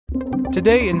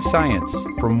Today in Science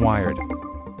from Wired.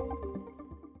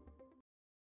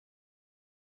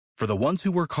 For the ones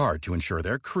who work hard to ensure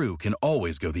their crew can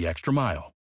always go the extra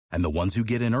mile, and the ones who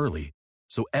get in early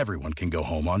so everyone can go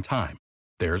home on time,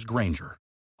 there's Grainger,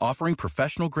 offering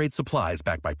professional-grade supplies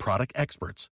backed by product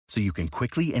experts so you can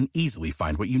quickly and easily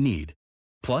find what you need.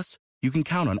 Plus, you can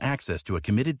count on access to a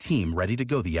committed team ready to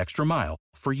go the extra mile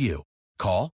for you.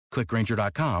 Call, click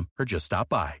Grainger.com, or just stop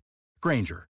by.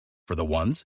 Grainger, for the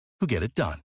ones who get it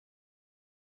done.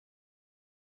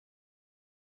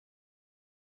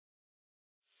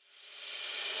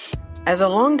 As a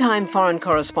longtime foreign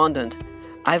correspondent,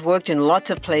 I've worked in lots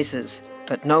of places,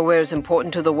 but nowhere as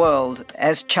important to the world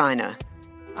as China.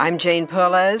 I'm Jane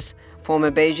Perlez, former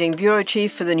Beijing bureau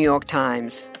chief for the New York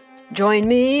Times. Join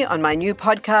me on my new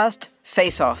podcast,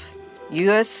 Face Off,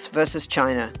 U.S. versus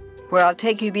China, where I'll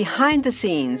take you behind the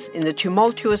scenes in the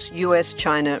tumultuous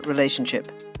U.S.-China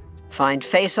relationship. Find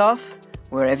Face Off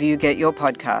wherever you get your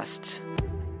podcasts.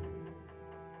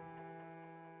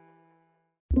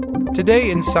 Today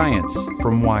in Science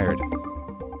from Wired.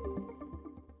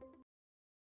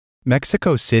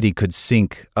 Mexico City could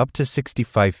sink up to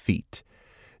 65 feet.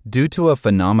 Due to a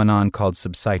phenomenon called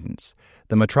subsidence,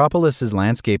 the metropolis's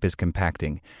landscape is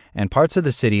compacting, and parts of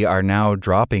the city are now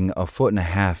dropping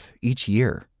 1.5 feet each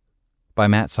year. By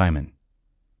Matt Simon.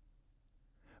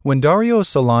 When Dario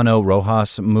Solano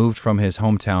Rojas moved from his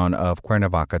hometown of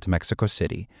Cuernavaca to Mexico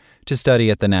City to study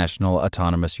at the National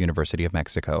Autonomous University of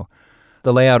Mexico,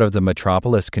 the layout of the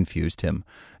metropolis confused him.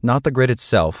 Not the grid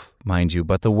itself, mind you,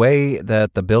 but the way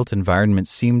that the built environment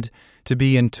seemed to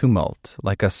be in tumult,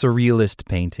 like a surrealist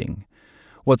painting.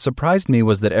 What surprised me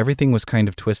was that everything was kind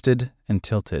of twisted and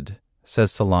tilted,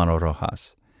 says Solano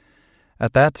Rojas.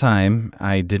 At that time,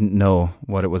 I didn't know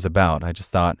what it was about. I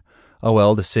just thought, oh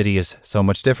well, the city is so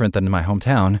much different than my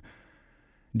hometown.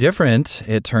 Different,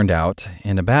 it turned out,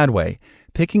 in a bad way.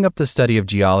 Picking up the study of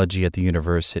geology at the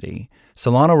university,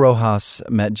 Solano Rojas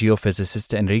met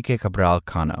geophysicist Enrique Cabral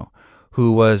Cano,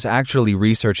 who was actually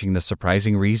researching the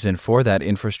surprising reason for that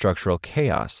infrastructural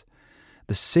chaos.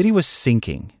 The city was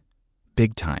sinking,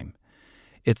 big time.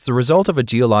 It's the result of a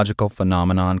geological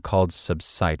phenomenon called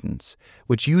subsidence,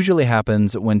 which usually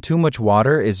happens when too much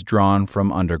water is drawn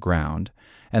from underground,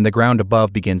 and the ground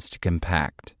above begins to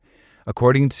compact.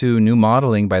 According to new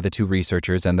modeling by the two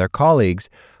researchers and their colleagues,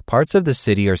 parts of the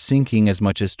city are sinking as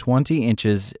much as 20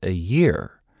 inches a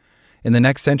year. In the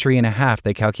next century and a half,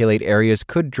 they calculate areas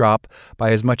could drop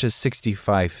by as much as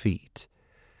 65 feet.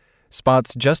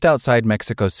 Spots just outside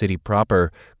Mexico City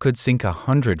proper could sink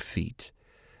 100 feet.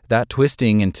 That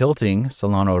twisting and tilting,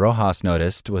 Solano Rojas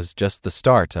noticed, was just the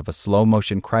start of a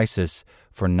slow-motion crisis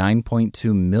for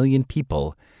 9.2 million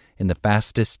people in the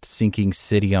fastest sinking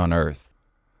city on Earth.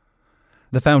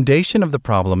 The foundation of the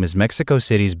problem is Mexico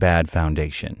City's bad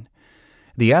foundation.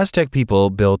 The Aztec people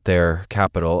built their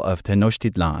capital of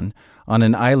Tenochtitlan on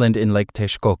an island in Lake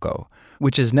Texcoco,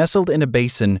 which is nestled in a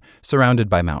basin surrounded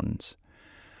by mountains.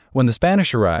 When the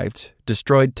Spanish arrived,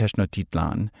 destroyed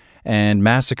Tenochtitlan, and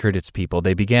massacred its people,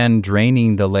 they began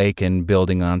draining the lake and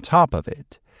building on top of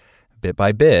it. Bit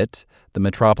by bit, the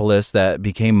metropolis that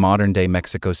became modern-day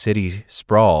Mexico City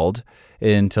sprawled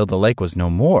until the lake was no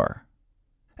more.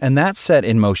 And that set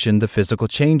in motion the physical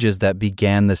changes that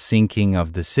began the sinking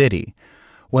of the city.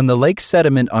 When the lake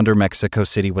sediment under Mexico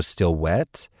City was still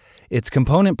wet, its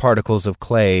component particles of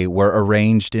clay were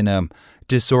arranged in a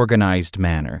disorganized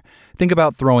manner. Think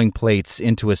about throwing plates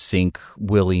into a sink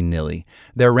willy-nilly.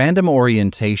 Their random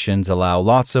orientations allow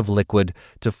lots of liquid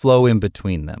to flow in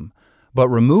between them. But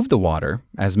remove the water,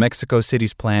 as Mexico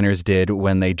City's planners did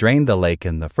when they drained the lake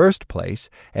in the first place,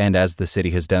 and as the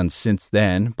city has done since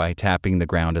then by tapping the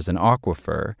ground as an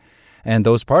aquifer, and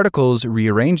those particles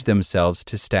rearrange themselves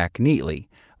to stack neatly,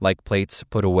 like plates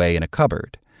put away in a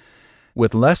cupboard.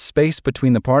 With less space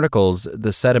between the particles,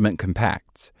 the sediment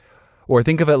compacts. Or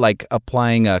think of it like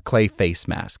applying a clay face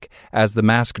mask. As the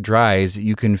mask dries,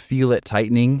 you can feel it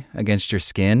tightening against your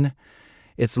skin.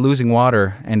 It's losing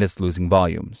water and it's losing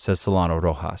volume, says Solano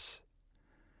Rojas.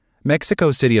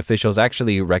 Mexico City officials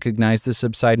actually recognized the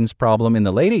subsidence problem in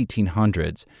the late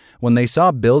 1800s when they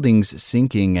saw buildings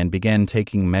sinking and began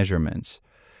taking measurements.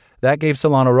 That gave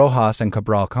Solano Rojas and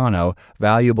Cabral Cano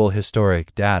valuable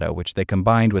historic data, which they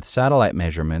combined with satellite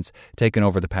measurements taken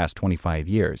over the past 25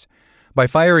 years. By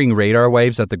firing radar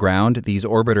waves at the ground, these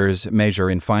orbiters measure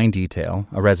in fine detail,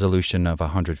 a resolution of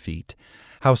 100 feet,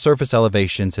 how surface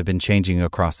elevations have been changing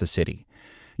across the city.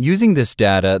 Using this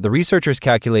data, the researchers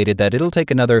calculated that it'll take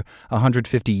another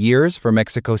 150 years for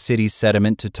Mexico City's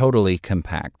sediment to totally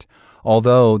compact,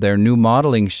 although their new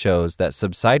modeling shows that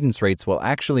subsidence rates will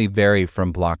actually vary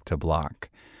from block to block.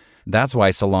 That's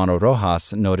why Solano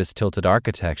Rojas noticed tilted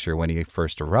architecture when he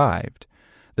first arrived.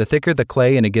 The thicker the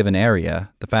clay in a given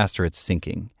area, the faster it's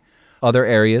sinking. Other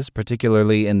areas,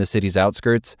 particularly in the city's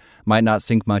outskirts, might not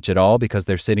sink much at all because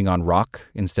they're sitting on rock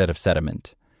instead of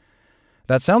sediment.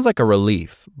 That sounds like a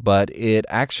relief, but it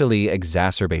actually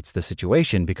exacerbates the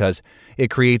situation because it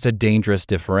creates a dangerous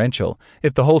differential.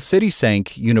 If the whole city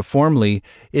sank uniformly,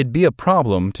 it'd be a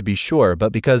problem, to be sure,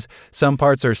 but because some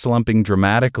parts are slumping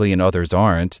dramatically and others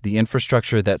aren't, the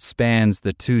infrastructure that spans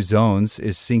the two zones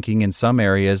is sinking in some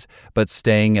areas but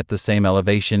staying at the same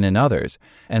elevation in others,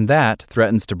 and that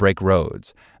threatens to break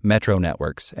roads, metro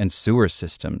networks, and sewer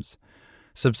systems.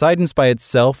 Subsidence by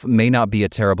itself may not be a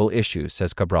terrible issue,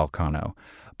 says Cabral Cano,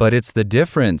 but it's the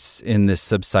difference in this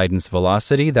subsidence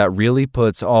velocity that really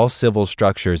puts all civil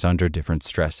structures under different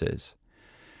stresses.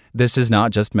 This is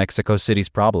not just Mexico City's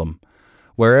problem.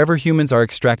 Wherever humans are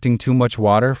extracting too much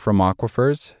water from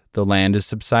aquifers, the land is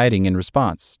subsiding in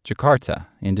response. Jakarta,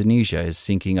 Indonesia, is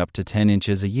sinking up to 10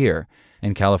 inches a year,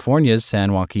 and California's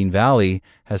San Joaquin Valley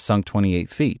has sunk 28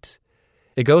 feet.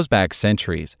 It goes back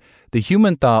centuries. The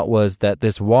human thought was that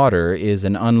this water is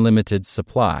an unlimited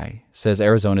supply, says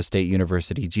Arizona State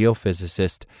University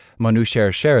geophysicist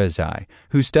Manusher Sherazai,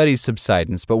 who studies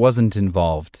subsidence but wasn't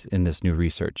involved in this new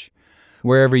research.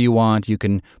 Wherever you want, you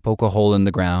can poke a hole in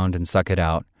the ground and suck it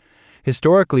out.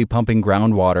 Historically, pumping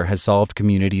groundwater has solved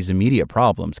communities' immediate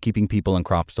problems, keeping people and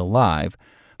crops alive,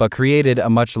 but created a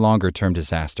much longer-term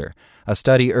disaster. A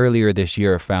study earlier this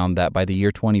year found that by the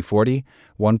year 2040,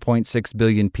 1.6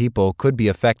 billion people could be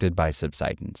affected by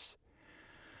subsidence.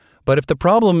 But if the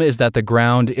problem is that the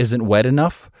ground isn't wet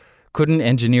enough, couldn't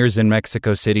engineers in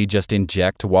Mexico City just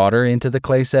inject water into the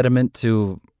clay sediment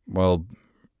to,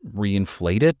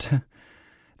 reinflate it?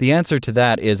 The answer to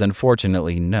that is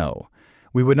unfortunately no.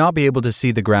 We would not be able to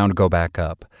see the ground go back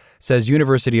up, says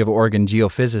University of Oregon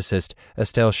geophysicist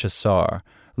Estelle Chassar,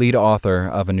 lead author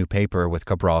of a new paper with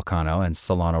Cabral Cano and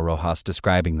Solano Rojas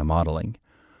describing the modeling.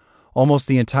 Almost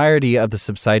the entirety of the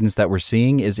subsidence that we're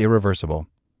seeing is irreversible.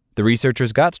 The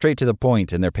researchers got straight to the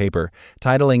point in their paper,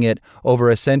 titling it Over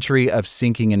a Century of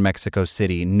Sinking in Mexico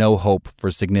City, No Hope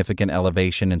for Significant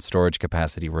Elevation and Storage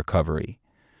Capacity Recovery.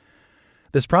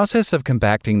 This process of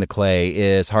compacting the clay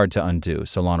is hard to undo,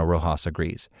 Solano Rojas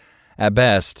agrees. At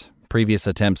best, previous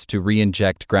attempts to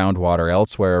re-inject groundwater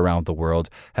elsewhere around the world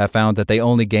have found that they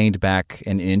only gained back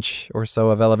an inch or so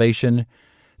of elevation.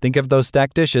 Think of those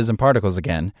stacked dishes and particles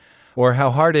again, or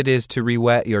how hard it is to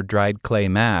re-wet your dried clay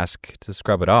mask to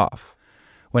scrub it off.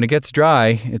 When it gets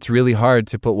dry, it's really hard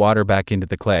to put water back into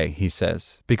the clay, he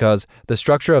says, because the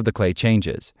structure of the clay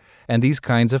changes, and these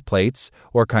kinds of plates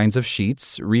or kinds of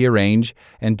sheets rearrange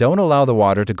and don't allow the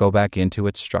water to go back into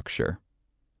its structure.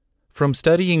 From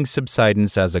studying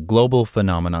subsidence as a global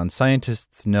phenomenon,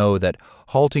 scientists know that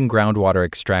halting groundwater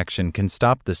extraction can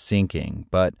stop the sinking,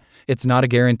 but it's not a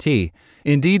guarantee.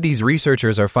 Indeed, these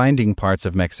researchers are finding parts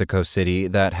of Mexico City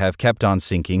that have kept on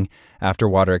sinking after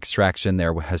water extraction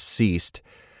there has ceased.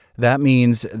 That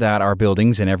means that our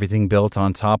buildings and everything built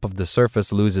on top of the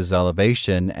surface loses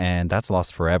elevation, and that's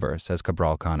lost forever, says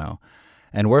Cabral Cano.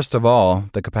 And worst of all,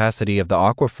 the capacity of the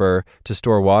aquifer to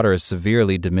store water is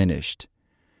severely diminished.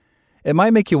 It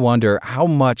might make you wonder how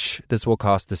much this will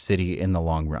cost the city in the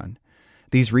long run.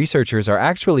 These researchers are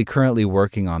actually currently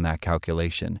working on that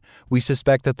calculation. We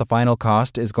suspect that the final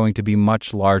cost is going to be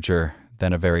much larger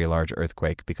than a very large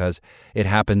earthquake because it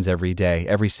happens every day,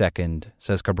 every second,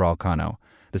 says Cabral Cano.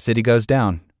 The city goes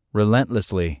down.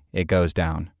 Relentlessly, it goes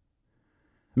down.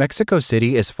 Mexico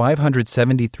City is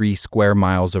 573 square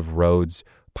miles of roads,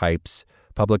 pipes,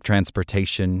 public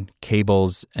transportation,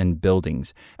 cables, and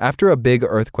buildings. After a big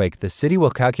earthquake, the city will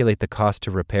calculate the cost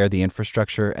to repair the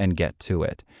infrastructure and get to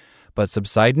it. But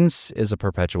subsidence is a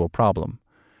perpetual problem.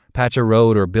 Patch a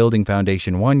road or building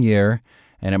foundation one year,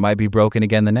 and it might be broken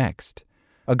again the next.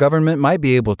 A government might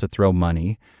be able to throw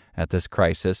money at this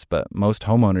crisis, but most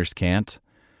homeowners can't.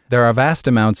 There are vast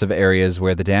amounts of areas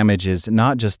where the damage is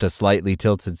not just a slightly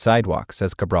tilted sidewalk,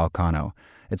 says Cabral Cano.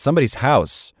 It's somebody's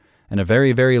house. And a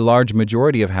very, very large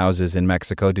majority of houses in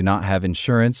Mexico do not have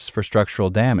insurance for structural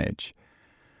damage.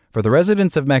 For the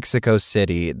residents of Mexico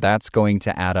City, that's going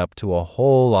to add up to a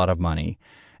whole lot of money,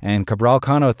 and Cabral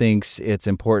Cano thinks it's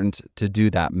important to do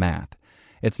that math.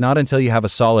 It's not until you have a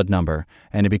solid number,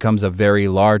 and it becomes a very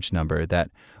large number,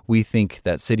 that we think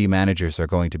that city managers are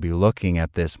going to be looking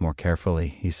at this more carefully,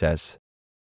 he says.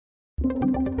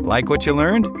 Like what you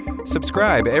learned?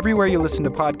 Subscribe everywhere you listen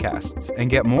to podcasts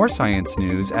and get more science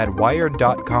news at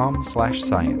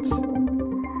wired.com/science.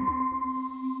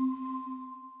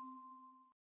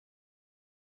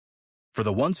 For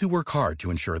the ones who work hard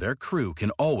to ensure their crew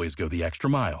can always go the extra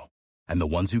mile, and the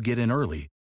ones who get in early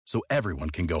so everyone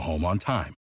can go home on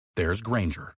time, there's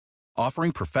Granger,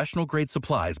 offering professional-grade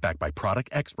supplies backed by product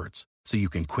experts so you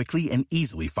can quickly and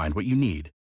easily find what you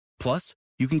need. Plus,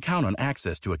 you can count on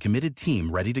access to a committed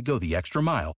team ready to go the extra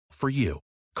mile for you.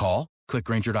 Call, click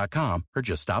Granger.com, or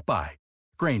just stop by.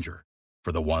 Granger,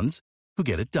 for the ones who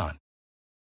get it done.